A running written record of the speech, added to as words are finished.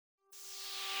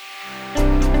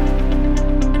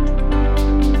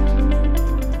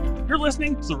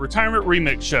listening to the Retirement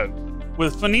Remix Show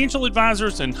with financial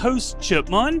advisors and host Chip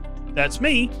Munn, that's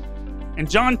me, and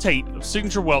John Tate of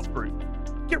Signature Wealth Group.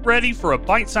 Get ready for a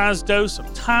bite-sized dose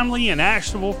of timely and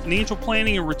actionable financial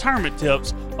planning and retirement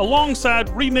tips alongside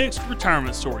remixed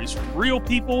retirement stories from real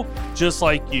people just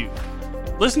like you.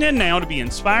 Listen in now to be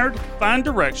inspired, find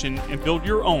direction, and build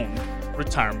your own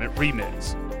retirement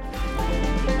remix.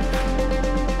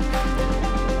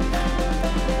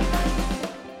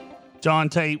 John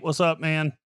Tate, what's up,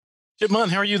 man? Chip Munn,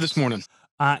 how are you this morning?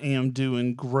 I am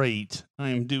doing great.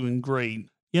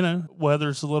 You know,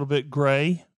 weather's a little bit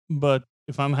gray, but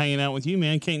if I'm hanging out with you,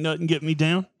 man, can't nothing get me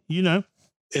down, you know.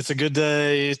 It's a good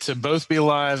day to both be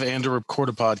alive and to record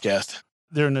a podcast.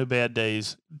 There are no bad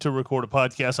days to record a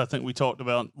podcast. I think we talked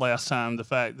about last time the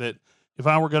fact that if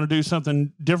I were going to do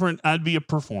something different, I'd be a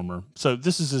performer. So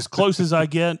this is as close as I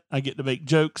get. I get to make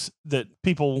jokes that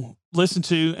people listen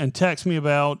to and text me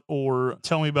about or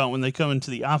tell me about when they come into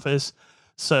the office.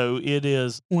 So it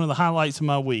is one of the highlights of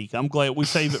my week. I'm glad we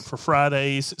save it for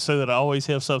Fridays so that I always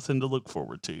have something to look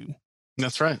forward to.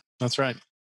 That's right.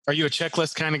 Are you a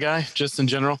checklist kind of guy, just in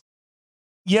general?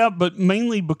 Yeah, but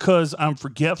mainly because I'm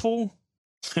forgetful.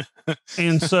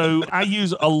 And so I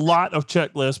use a lot of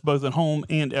checklists, both at home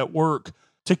and at work,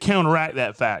 to counteract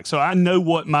that fact. So I know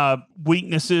what my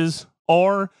weaknesses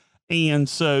are. And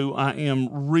so I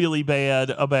am really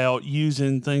bad about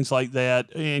using things like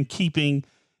that and keeping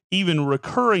even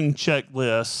recurring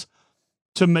checklists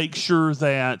to make sure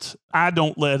that I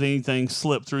don't let anything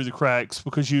slip through the cracks,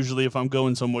 because usually if I'm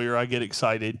going somewhere, I get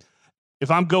excited. If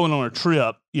I'm going on a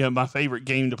trip, you know, my favorite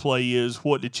game to play is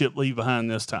what did Chip leave behind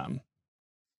this time?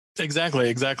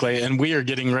 Exactly. And we are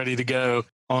getting ready to go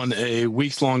on a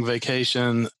weeks-long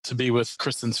vacation to be with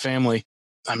Kristen's family.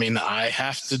 I mean, I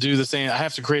have to do the same. I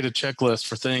have to create a checklist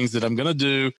for things that I'm going to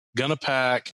do, going to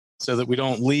pack, so that we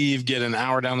don't leave, get an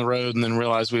hour down the road, and then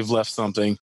realize we've left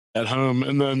something at home,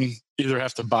 and then either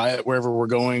have to buy it wherever we're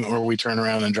going or we turn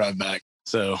around and drive back.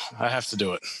 So I have to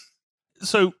do it.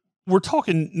 So we're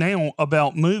talking now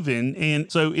about moving.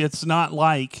 And so it's not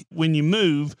like when you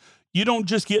move, you don't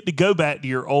just get to go back to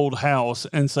your old house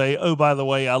and say, oh, by the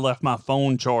way, I left my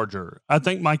phone charger. I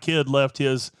think my kid left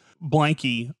his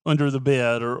blankie under the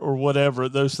bed or whatever,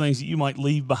 those things that you might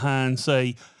leave behind,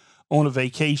 say, on a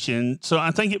vacation. So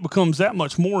I think it becomes that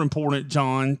much more important,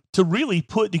 John, to really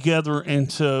put together and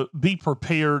to be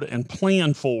prepared and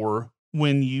plan for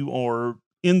when you are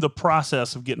in the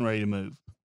process of getting ready to move.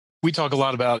 We talk a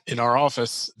lot about in our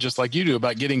office, just like you do,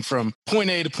 about getting from point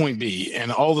A to point B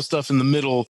and all the stuff in the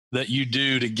middle that you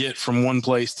do to get from one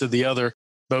place to the other,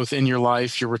 both in your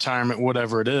life, your retirement,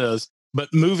 whatever it is.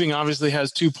 But moving obviously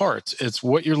has two parts. It's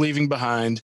what you're leaving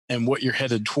behind and what you're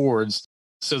headed towards.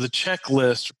 So the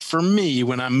checklist for me,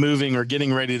 when I'm moving or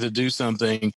getting ready to do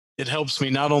something, it helps me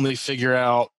not only figure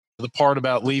out the part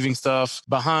about leaving stuff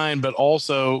behind, but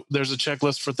also there's a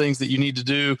checklist for things that you need to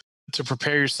do to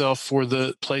prepare yourself for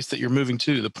the place that you're moving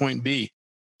to, the point B.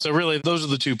 So really, those are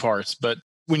the two parts. But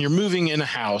when you're moving in a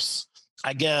house,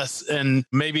 I guess, and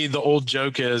maybe the old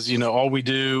joke is, you know, all we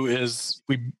do is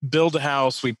we build a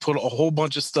house, we put a whole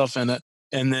bunch of stuff in it,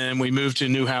 and then we move to a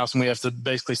new house and we have to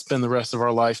basically spend the rest of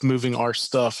our life moving our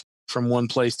stuff from one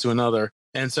place to another.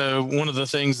 And so one of the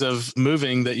things of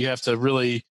moving that you have to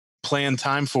really plan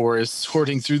time for is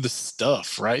sorting through the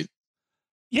stuff, right?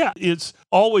 Yeah, it's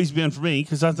always been for me,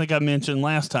 because I think I mentioned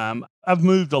last time, I've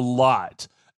moved a lot,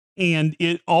 and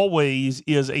it always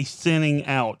is a thinning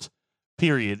out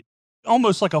period.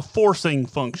 Almost like a forcing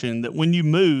function that when you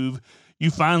move, you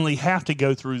finally have to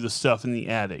go through the stuff in the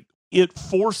attic. It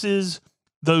forces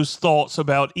those thoughts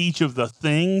about each of the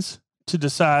things to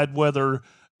decide whether,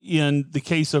 in the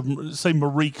case of, say,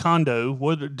 Marie Kondo,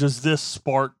 what does this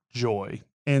spark joy?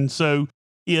 And so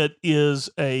it is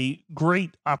a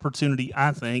great opportunity,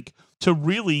 I think, to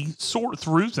really sort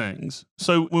through things.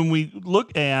 So when we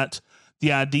look at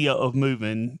the idea of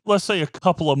moving, let's say a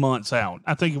couple of months out.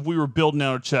 I think if we were building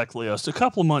out a checklist, a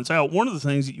couple of months out, one of the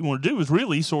things that you want to do is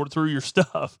really sort through your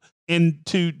stuff and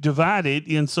to divide it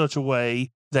in such a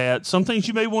way that some things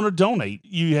you may want to donate.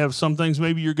 You have some things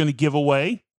maybe you're going to give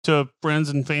away to friends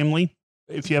and family.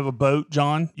 If you have a boat,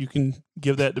 John, you can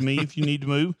give that to me if you need to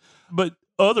move. But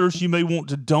others you may want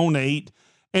to donate.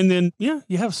 And then,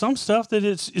 you have some stuff that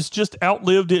it's just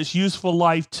outlived its useful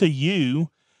life to you.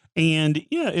 And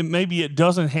maybe it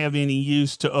doesn't have any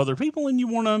use to other people and you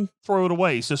want to throw it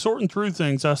away. So sorting through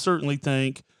things, I certainly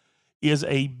think, is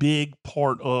a big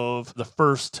part of the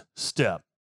first step.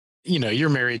 You know, you're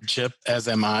married, Chip, as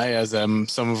am I, as am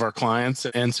some of our clients.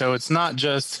 And so it's not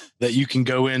just that you can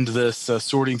go into this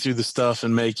sorting through the stuff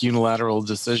and make unilateral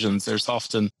decisions. There's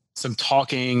often some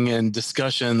talking and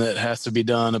discussion that has to be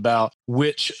done about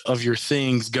which of your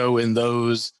things go in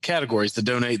those categories: the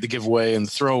donate, the giveaway, and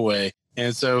the throwaway.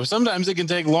 And so sometimes it can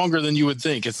take longer than you would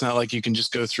think. It's not like you can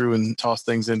just go through and toss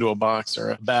things into a box or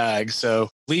a bag. So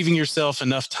leaving yourself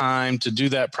enough time to do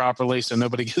that properly so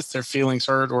nobody gets their feelings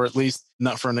hurt, or at least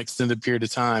not for an extended period of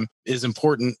time, is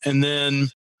important. And then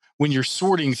when you're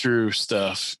sorting through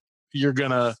stuff, you're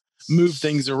going to move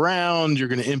things around. You're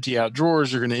going to empty out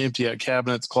drawers. You're going to empty out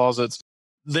cabinets, closets.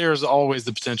 There's always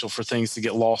the potential for things to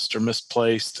get lost or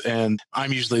misplaced. And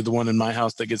I'm usually the one in my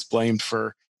house that gets blamed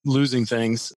for losing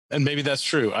things. And maybe that's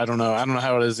true. I don't know. I don't know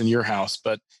how it is in your house,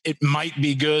 but it might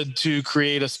be good to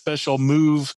create a special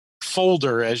move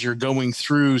folder as you're going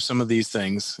through some of these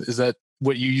things. Is that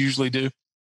what you usually do?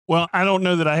 Well, I don't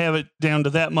know that I have it down to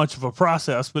that much of a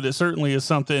process, but it certainly is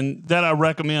something that I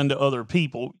recommend to other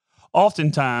people.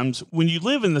 Oftentimes, when you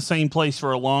live in the same place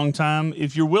for a long time,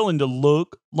 if you're willing to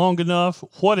look long enough,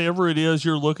 whatever it is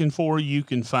you're looking for, you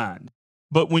can find.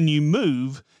 But when you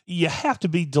move, you have to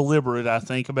be deliberate, I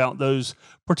think, about those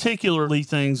particularly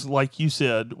things, like you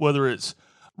said, whether it's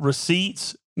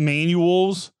receipts,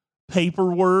 manuals,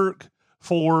 paperwork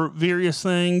for various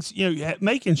things,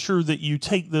 making sure that you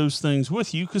take those things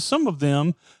with you, because some of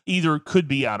them either could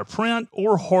be out of print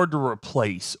or hard to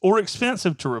replace or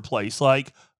expensive to replace,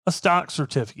 like a stock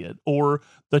certificate or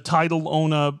the title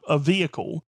on a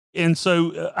vehicle. And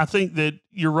so I think that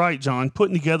you're right, John.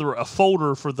 Putting together a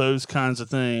folder for those kinds of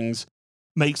things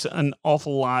makes an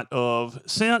awful lot of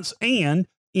sense. And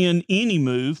in any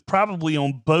move, probably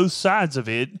on both sides of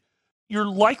it, you're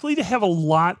likely to have a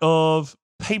lot of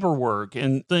paperwork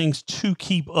and things to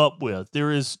keep up with.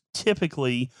 There is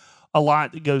typically a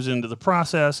lot that goes into the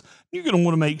process. You're going to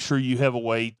want to make sure you have a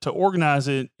way to organize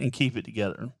it and keep it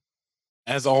together.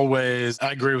 As always,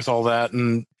 I agree with all that.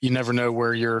 And you never know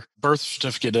where your birth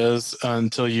certificate is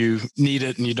until you need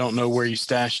it and you don't know where you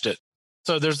stashed it.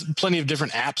 So there's plenty of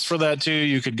different apps for that too.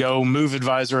 You could go Move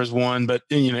Advisor as one, but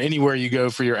anywhere you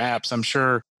go for your apps, I'm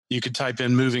sure you could type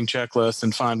in moving checklist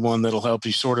and find one that'll help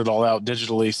you sort it all out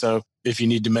digitally. So if you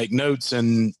need to make notes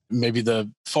and maybe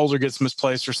the folder gets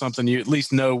misplaced or something, you at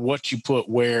least know what you put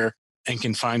where and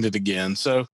can find it again.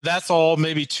 So that's all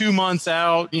maybe 2 months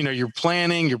out. You're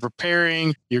planning, you're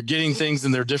preparing, you're getting things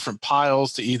in their different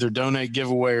piles to either donate,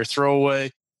 give away, or throw away.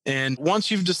 And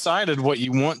once you've decided what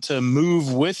you want to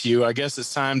move with you, I guess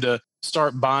it's time to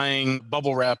start buying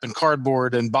bubble wrap and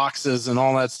cardboard and boxes and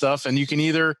all that stuff. And you can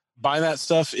either buy that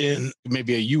stuff in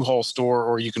maybe a U-Haul store,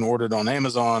 or you can order it on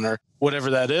Amazon or whatever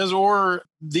that is. Or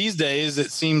these days,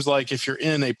 it seems like if you're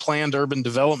in a planned urban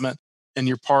development and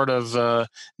you're part of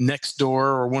Nextdoor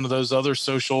or one of those other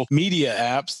social media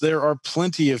apps, there are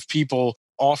plenty of people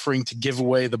offering to give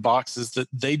away the boxes that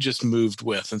they just moved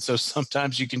with. And so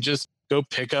sometimes you can just go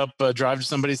drive to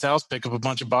somebody's house, pick up a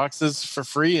bunch of boxes for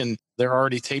free, and they're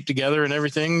already taped together and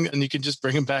everything, and you can just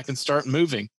bring them back and start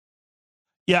moving.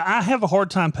 Yeah, I have a hard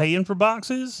time paying for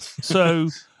boxes. So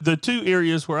the two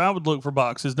areas where I would look for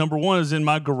boxes, number one is in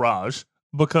my garage,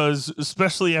 because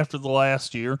especially after the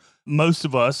last year, most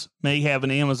of us may have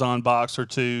an Amazon box or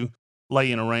two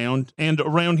laying around. And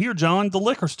around here, John, the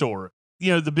liquor store,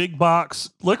 the big box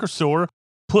liquor store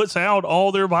puts out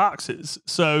all their boxes.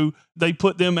 So they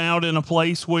put them out in a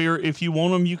place where if you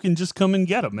want them, you can just come and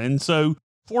get them. And so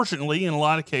fortunately, in a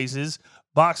lot of cases,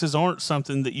 boxes aren't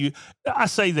something that I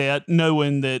say that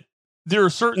knowing that there are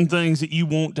certain things that you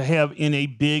want to have in a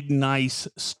big, nice,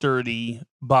 sturdy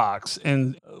box.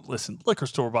 And listen, liquor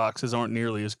store boxes aren't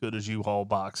nearly as good as U-Haul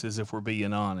boxes, if we're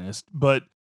being honest, but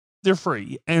they're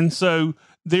free. And so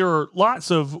there are lots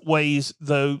of ways,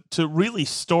 though, to really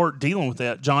start dealing with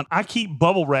that. John, I keep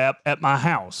bubble wrap at my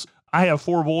house. I have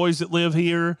 4 boys that live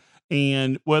here.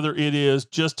 And whether it is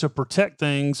just to protect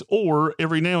things, or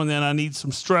every now and then I need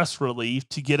some stress relief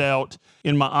to get out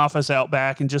in my office out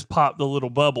back and just pop the little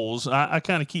bubbles, I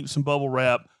kind of keep some bubble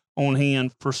wrap on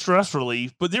hand for stress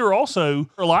relief. But there are also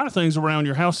a lot of things around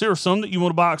your house. There are some that you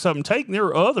want to box up and take, and there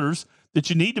are others that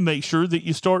you need to make sure that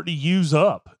you start to use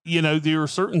up. There are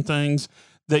certain things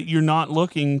that you're not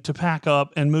looking to pack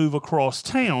up and move across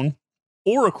town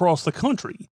or across the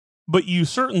country, but you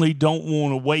certainly don't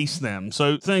want to waste them.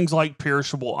 So things like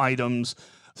perishable items,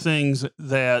 things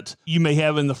that you may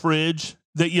have in the fridge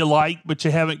that you like, but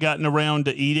you haven't gotten around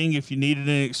to eating. If you needed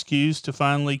an excuse to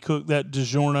finally cook that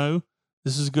DiGiorno,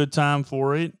 this is a good time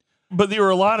for it. But there are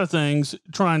a lot of things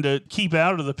trying to keep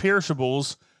out of the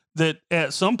perishables that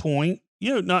at some point,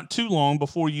 not too long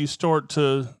before you start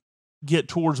to get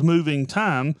towards moving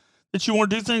time, that you want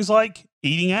to do things like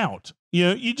eating out.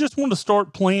 You just want to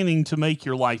start planning to make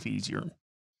your life easier.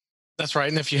 That's right.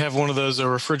 And if you have one of those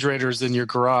refrigerators in your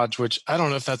garage, which I don't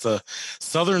know if that's a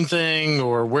southern thing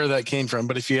or where that came from,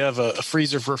 but if you have a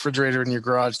freezer refrigerator in your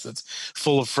garage that's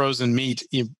full of frozen meat,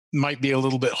 you might be a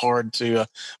little bit hard to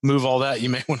move all that. You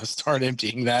may want to start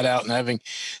emptying that out and having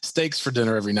steaks for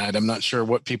dinner every night. I'm not sure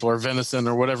what people are, venison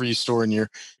or whatever you store in your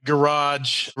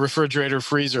garage, refrigerator,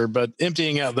 freezer, but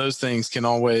emptying out those things can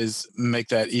always make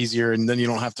that easier. And then you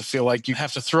don't have to feel like you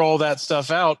have to throw all that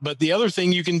stuff out. But the other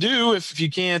thing you can do, if you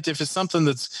can't, if it's something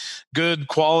that's good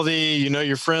quality,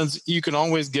 your friends, you can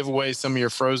always give away some of your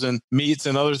frozen meats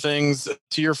and other things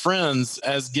to your friends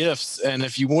as gifts. And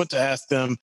if you want to ask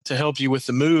them to help you with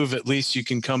the move, at least you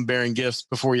can come bearing gifts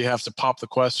before you have to pop the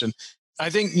question.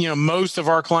 I think, most of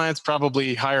our clients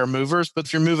probably hire movers, but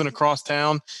if you're moving across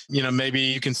town, maybe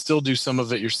you can still do some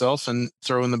of it yourself and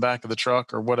throw in the back of the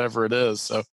truck or whatever it is.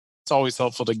 So it's always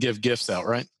helpful to give gifts out,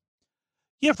 right?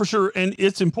 Yeah, for sure. And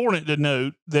it's important to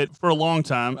note that for a long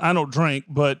time, I don't drink,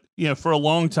 but for a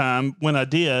long time when I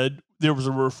did, there was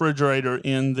a refrigerator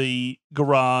in the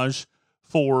garage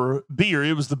for beer.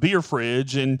 It was the beer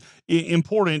fridge. And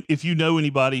important, if you know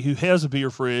anybody who has a beer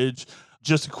fridge,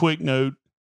 just a quick note,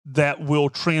 that will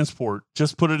transport.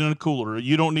 Just put it in a cooler.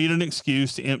 You don't need an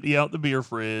excuse to empty out the beer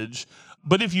fridge.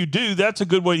 But if you do, that's a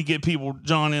good way to get people,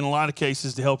 John, in a lot of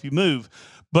cases to help you move.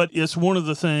 But it's one of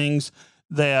the things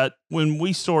that when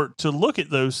we start to look at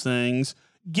those things,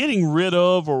 getting rid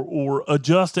of or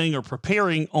adjusting or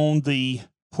preparing on the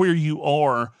where you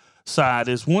are side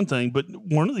is one thing. But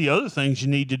one of the other things you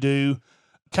need to do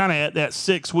kind of at that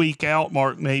 6-week out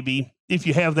mark, maybe if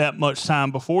you have that much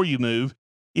time before you move,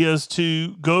 is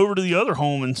to go over to the other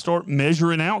home and start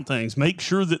measuring out things. Make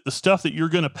sure that the stuff that you're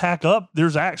going to pack up,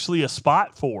 there's actually a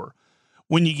spot for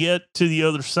when you get to the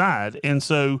other side. And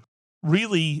so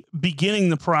really beginning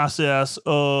the process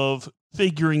of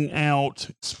figuring out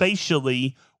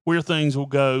spatially where things will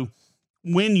go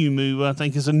when you move, I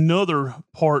think is another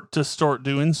part to start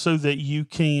doing so that you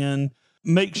can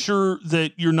make sure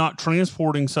that you're not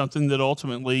transporting something that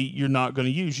ultimately you're not going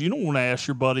to use. You don't want to ask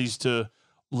your buddies to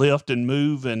lift and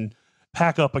move and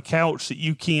pack up a couch that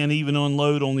you can't even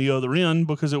unload on the other end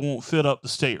because it won't fit up the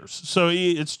stairs. So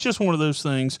it's just one of those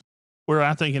things where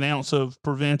I think an ounce of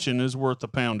prevention is worth a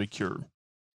pound of cure.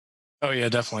 Oh, yeah,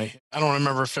 definitely. I don't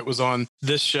remember if it was on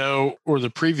this show or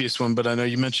the previous one, but I know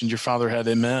you mentioned your father had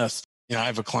MS. I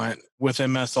have a client with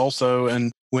MS also.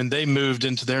 And when they moved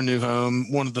into their new home,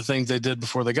 one of the things they did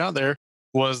before they got there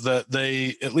was that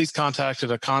they at least contacted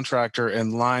a contractor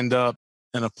and lined up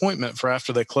an appointment for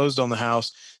after they closed on the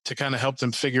house to kind of help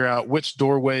them figure out which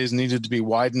doorways needed to be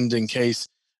widened in case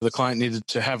the client needed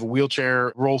to have a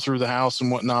wheelchair roll through the house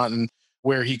and whatnot, and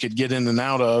where he could get in and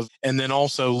out of. And then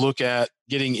also look at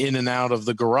getting in and out of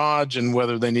the garage and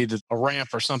whether they needed a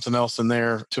ramp or something else in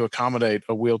there to accommodate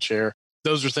a wheelchair.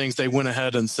 Those are things they went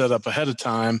ahead and set up ahead of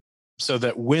time so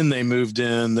that when they moved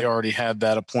in, they already had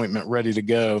that appointment ready to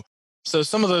go. So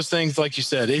some of those things, like you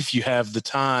said, if you have the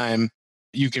time,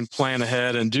 you can plan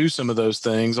ahead and do some of those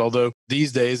things. Although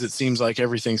these days it seems like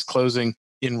everything's closing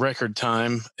in record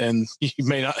time and you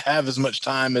may not have as much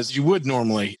time as you would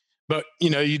normally. But,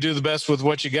 you do the best with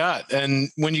what you got. And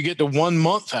when you get to 1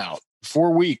 month out,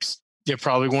 4 weeks,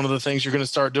 probably one of the things you're going to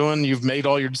start doing. You've made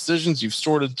all your decisions. You've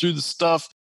sorted through the stuff.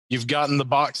 You've gotten the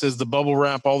boxes, the bubble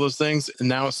wrap, all those things. And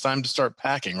now it's time to start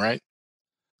packing, right?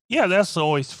 Yeah, that's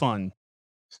always fun.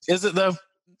 Is it though?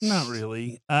 Not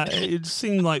really. It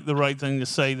seemed like the right thing to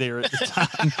say there at the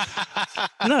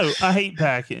time. No, I hate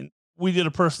packing. We did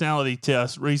a personality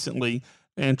test recently,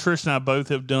 and Trish and I both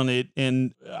have done it.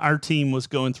 And our team was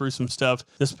going through some stuff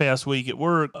this past week at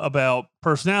work about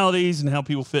personalities and how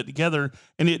people fit together.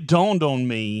 And it dawned on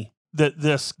me that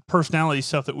this personality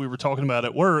stuff that we were talking about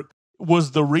at work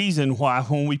was the reason why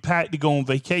when we packed to go on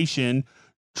vacation,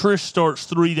 Trish starts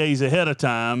 3 days ahead of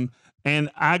time.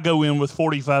 And I go in with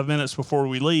 45 minutes before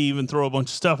we leave and throw a bunch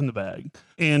of stuff in the bag.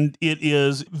 And it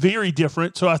is very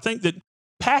different. So I think that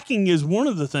packing is one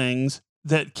of the things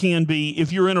that can be,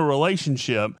 if you're in a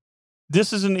relationship,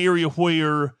 this is an area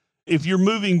where if you're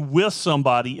moving with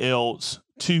somebody else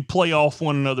to play off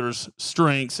one another's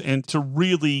strengths and to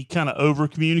really kind of over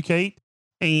communicate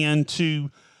and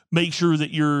to make sure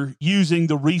that you're using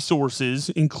the resources,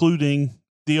 including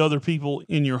the other people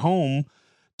in your home,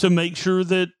 to make sure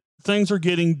that things are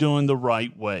getting done the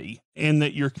right way and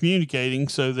that you're communicating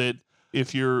so that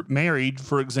if you're married,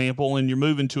 for example, and you're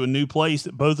moving to a new place,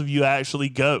 that both of you actually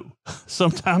go.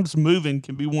 Sometimes moving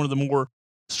can be one of the more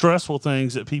stressful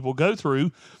things that people go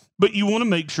through, but you want to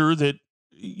make sure that,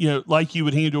 like you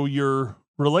would handle your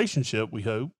relationship, we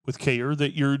hope, with care,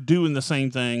 that you're doing the same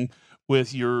thing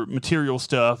with your material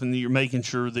stuff and that you're making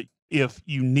sure that if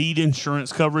you need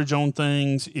insurance coverage on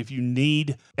things, if you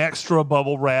need extra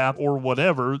bubble wrap or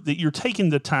whatever, that you're taking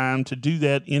the time to do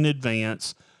that in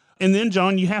advance. And then,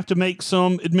 John, you have to make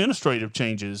some administrative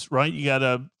changes, right? You got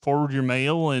to forward your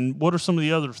mail. And what are some of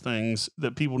the other things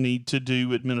that people need to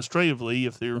do administratively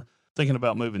if they're thinking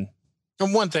about moving?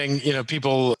 And one thing,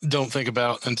 people don't think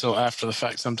about until after the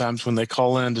fact sometimes when they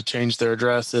call in to change their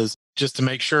address is just to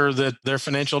make sure that their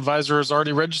financial advisor is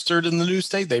already registered in the new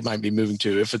state they might be moving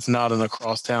to if it's not an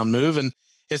across town move. And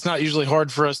it's not usually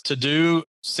hard for us to do.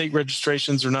 State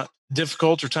registrations are not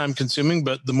difficult or time consuming,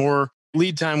 but the more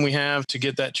lead time we have to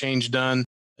get that change done,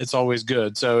 it's always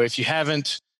good. So if you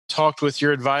haven't talked with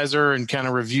your advisor and kind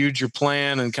of reviewed your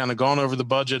plan and kind of gone over the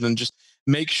budget, and just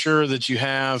make sure that you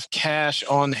have cash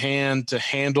on hand to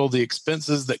handle the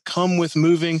expenses that come with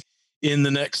moving in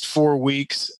the next 4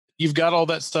 weeks. You've got all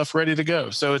that stuff ready to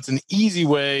go. So it's an easy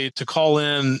way to call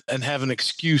in and have an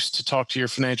excuse to talk to your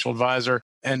financial advisor.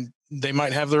 And they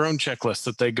might have their own checklist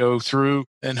that they go through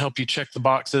and help you check the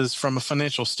boxes from a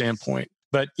financial standpoint.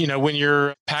 But, when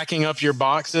you're packing up your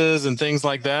boxes and things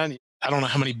like that, I don't know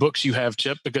how many books you have,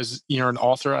 Chip, because you're an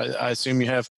author. I assume you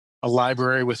have a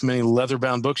library with many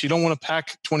leather-bound books. You don't want to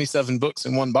pack 27 books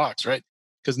in one box, right?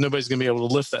 Because nobody's going to be able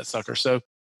to lift that sucker. So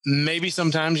maybe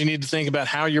sometimes you need to think about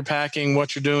how you're packing,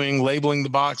 what you're doing, labeling the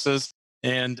boxes,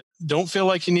 and don't feel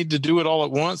like you need to do it all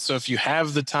at once. So if you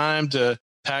have the time to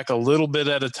pack a little bit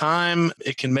at a time,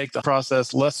 it can make the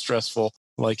process less stressful,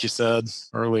 like you said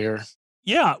earlier.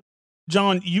 Yeah.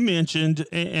 John, you mentioned,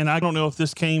 and I don't know if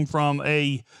this came from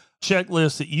a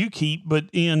checklist that you keep, but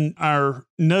in our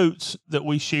notes that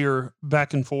we share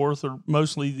back and forth, or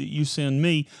mostly that you send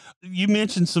me, you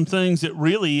mentioned some things that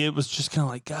really it was just kind of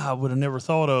like, God, I would have never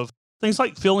thought of. Things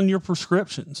like filling your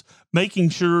prescriptions, making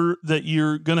sure that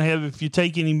you're going to have, if you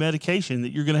take any medication,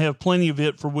 that you're going to have plenty of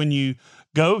it for when you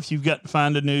go, if you've got to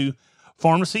find a new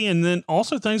pharmacy. And then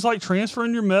also things like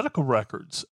transferring your medical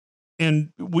records.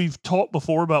 And we've talked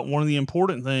before about one of the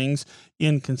important things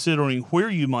in considering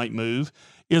where you might move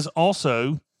is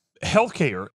also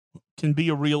healthcare. Can be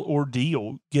a real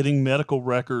ordeal getting medical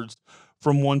records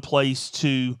from one place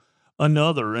to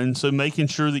another. And so making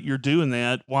sure that you're doing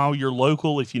that while you're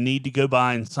local, if you need to go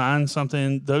by and sign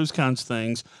something, those kinds of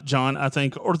things, John, I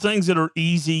think are things that are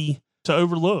easy to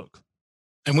overlook.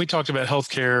 And we talked about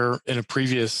healthcare in a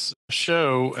previous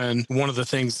show. And one of the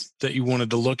things that you wanted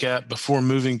to look at before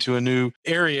moving to a new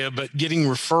area, but getting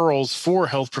referrals for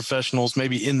health professionals,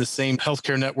 maybe in the same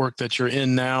healthcare network that you're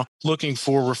in now, looking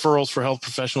for referrals for health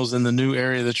professionals in the new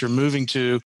area that you're moving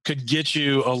to could get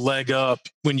you a leg up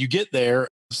when you get there.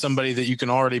 Somebody that you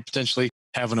can already potentially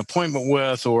have an appointment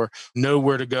with or know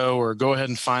where to go or go ahead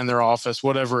and find their office,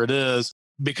 whatever it is.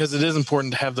 Because it is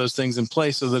important to have those things in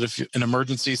place so that if an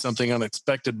emergency, something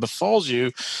unexpected befalls you,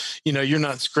 you're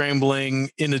not scrambling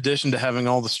in addition to having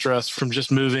all the stress from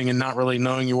just moving and not really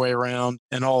knowing your way around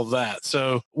and all of that.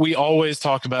 So we always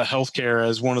talk about healthcare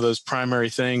as one of those primary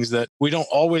things that we don't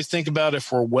always think about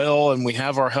if we're well and we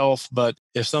have our health. But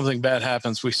if something bad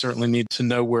happens, we certainly need to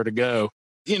know where to go.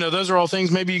 Those are all things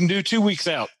maybe you can do 2 weeks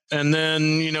out. And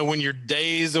then, when you're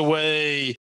days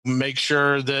away, make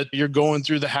sure that you're going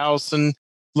through the house and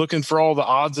looking for all the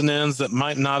odds and ends that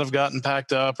might not have gotten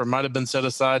packed up or might have been set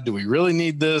aside. Do we really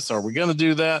need this? Are we going to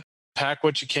do that? Pack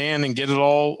what you can and get it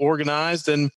all organized.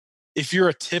 And if you're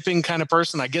a tipping kind of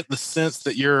person, I get the sense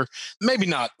that you're maybe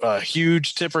not a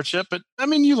huge tipper, Chip, but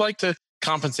you like to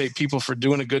compensate people for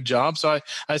doing a good job. So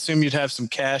I assume you'd have some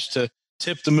cash to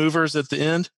tip the movers at the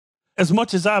end. As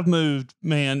much as I've moved,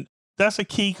 man, that's a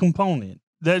key component.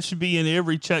 That should be in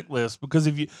every checklist because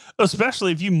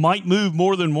especially if you might move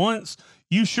more than once,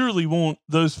 you surely want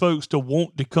those folks to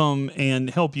want to come and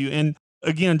help you. And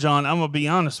again, John, I'm going to be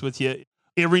honest with you.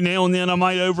 Every now and then I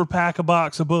might overpack a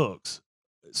box of books.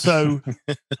 So,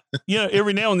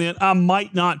 every now and then I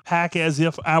might not pack as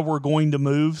if I were going to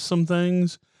move some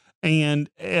things. And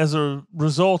as a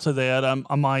result of that,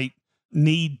 I might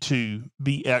need to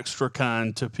be extra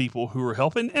kind to people who are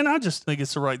helping. And I just think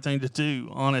it's the right thing to do,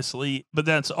 honestly. But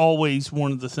that's always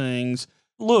one of the things.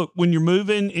 Look, when you're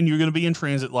moving and you're going to be in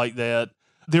transit like that,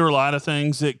 there are a lot of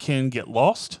things that can get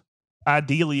lost.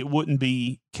 Ideally, it wouldn't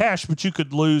be cash, but you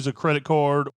could lose a credit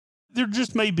card. There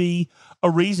just may be a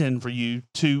reason for you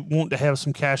to want to have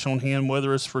some cash on hand,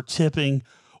 whether it's for tipping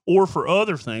or for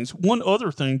other things. One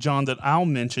other thing, John, that I'll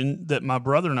mention that my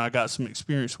brother and I got some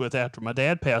experience with after my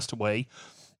dad passed away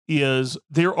is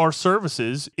there are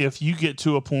services if you get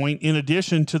to a point, in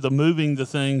addition to the moving the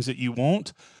things that you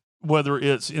want, whether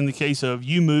it's in the case of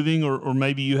you moving or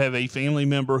maybe you have a family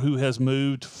member who has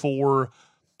moved for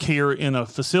care in a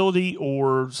facility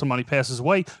or somebody passes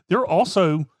away, there are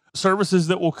also services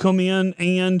that will come in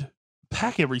and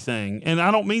pack everything. And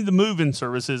I don't mean the moving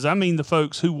services. I mean the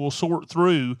folks who will sort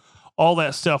through all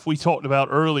that stuff we talked about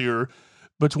earlier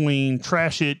between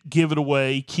trash it, give it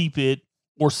away, keep it,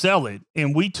 or sell it.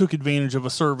 And we took advantage of a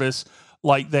service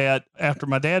like that after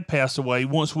my dad passed away.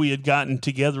 Once we had gotten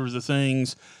together the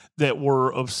things that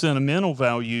were of sentimental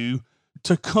value,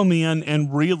 to come in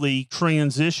and really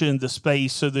transition the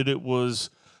space so that it was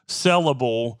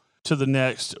sellable to the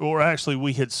next, or actually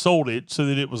we had sold it so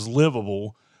that it was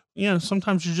livable.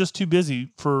 Sometimes you're just too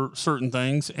busy for certain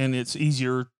things, and it's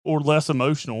easier or less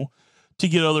emotional to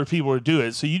get other people to do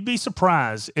it. So you'd be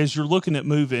surprised as you're looking at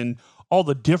moving all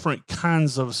the different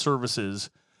kinds of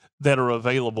services that are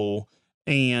available.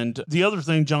 And the other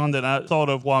thing, John, that I thought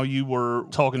of while you were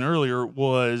talking earlier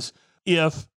was,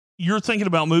 if you're thinking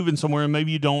about moving somewhere and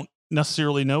maybe you don't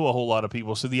necessarily know a whole lot of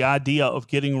people, so the idea of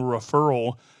getting a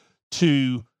referral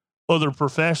to other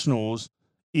professionals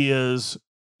is,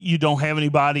 you don't have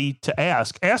anybody to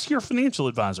ask your financial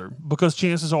advisor, because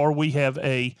chances are we have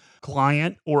a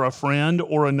client or a friend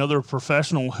or another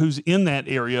professional who's in that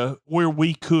area where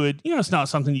we could, it's not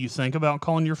something you think about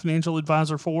calling your financial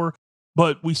advisor for,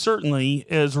 but we certainly,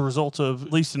 as a result of,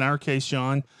 at least in our case,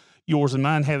 John, yours and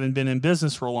mine, having been in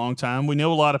business for a long time, we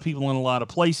know a lot of people in a lot of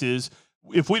places.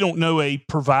 If we don't know a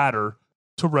provider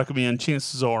to recommend,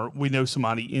 chances are we know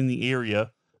somebody in the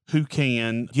area who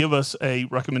can give us a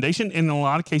recommendation. And in a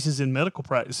lot of cases in medical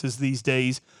practices these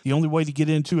days, the only way to get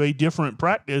into a different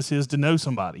practice is to know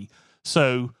somebody.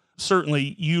 So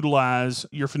certainly utilize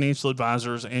your financial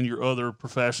advisors and your other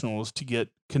professionals to get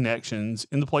connections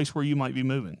in the place where you might be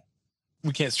moving.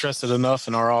 We can't stress it enough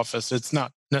in our office. It's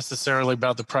not necessarily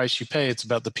about the price you pay. It's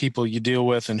about the people you deal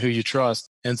with and who you trust.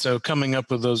 And so coming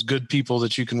up with those good people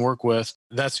that you can work with,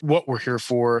 that's what we're here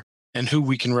for, and who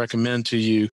we can recommend to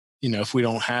you. If we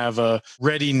don't have a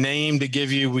ready name to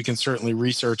give you, we can certainly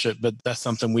research it, but that's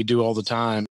something we do all the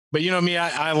time. But me,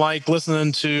 I like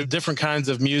listening to different kinds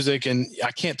of music, and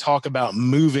I can't talk about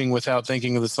moving without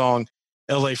thinking of the song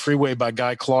LA Freeway by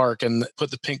Guy Clark, and put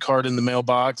the pink card in the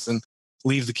mailbox and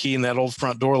leave the key in that old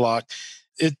front door lock.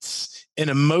 It's an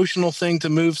emotional thing to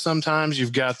move sometimes.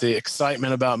 You've got the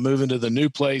excitement about moving to the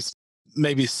new place,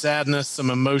 maybe sadness,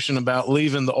 some emotion about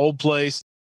leaving the old place.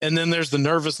 And then there's the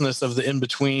nervousness of the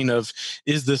in-between of,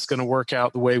 is this going to work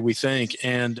out the way we think?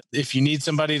 And if you need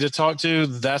somebody to talk to,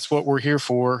 that's what we're here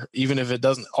for, even if it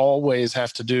doesn't always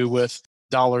have to do with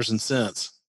dollars and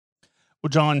cents. Well,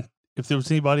 John, if there was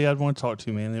anybody I'd want to talk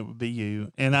to, man, it would be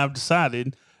you. And I've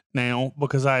decided now,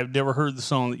 because I've never heard the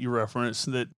song that you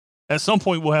referenced, that at some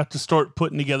point we'll have to start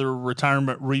putting together a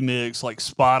retirement remix like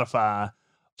Spotify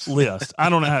list. I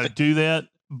don't know how to do that,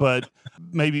 but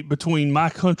maybe between my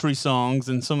country songs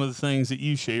and some of the things that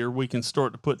you share, we can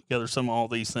start to put together some of all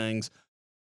these things.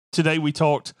 Today we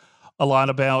talked a lot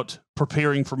about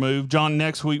preparing for move. John,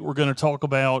 next week we're going to talk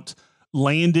about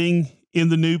landing in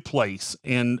the new place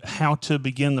and how to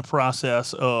begin the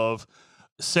process of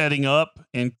setting up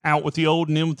and out with the old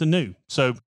and in with the new.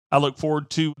 So I look forward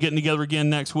to getting together again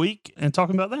next week and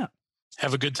talking about that.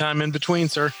 Have a good time in between,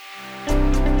 sir.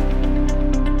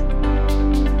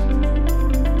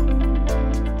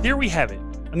 There we have it,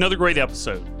 another great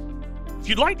episode. If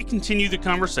you'd like to continue the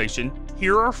conversation,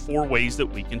 here are 4 ways that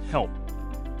we can help.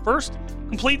 First,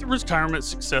 complete the Retirement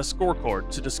Success Scorecard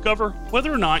to discover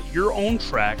whether or not you're on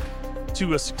track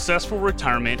to a successful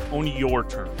retirement on your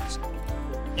terms.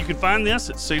 You can find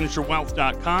this at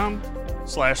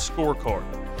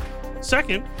signaturewealth.com/scorecard.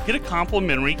 Second, get a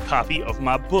complimentary copy of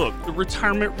my book, The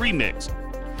Retirement Remix.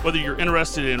 Whether you're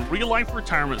interested in real-life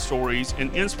retirement stories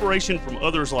and inspiration from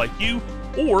others like you,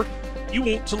 or you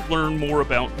want to learn more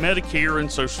about Medicare and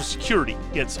Social Security,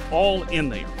 it's all in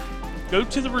there. Go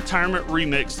to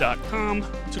theretirementremix.com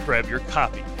to grab your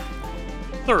copy.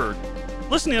 Third,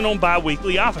 listen in on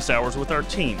bi-weekly office hours with our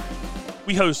team.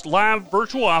 We host live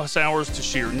virtual office hours to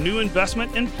share new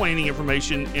investment and planning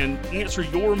information and answer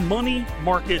your money,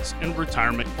 markets, and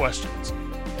retirement questions.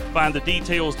 Find the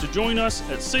details to join us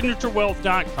at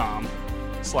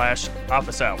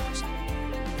signaturewealth.com/office hours.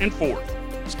 And fourth,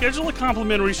 schedule a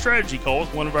complimentary strategy call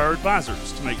with one of our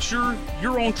advisors to make sure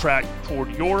you're on track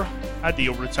toward your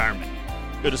ideal retirement.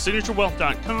 Go to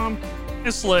signaturewealth.com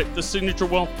and select the Signature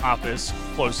Wealth office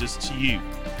closest to you.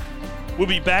 We'll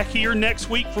be back here next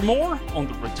week for more on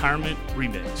the Retirement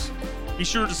Remix. Be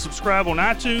sure to subscribe on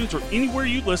iTunes or anywhere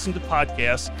you listen to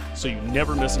podcasts so you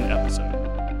never miss an episode.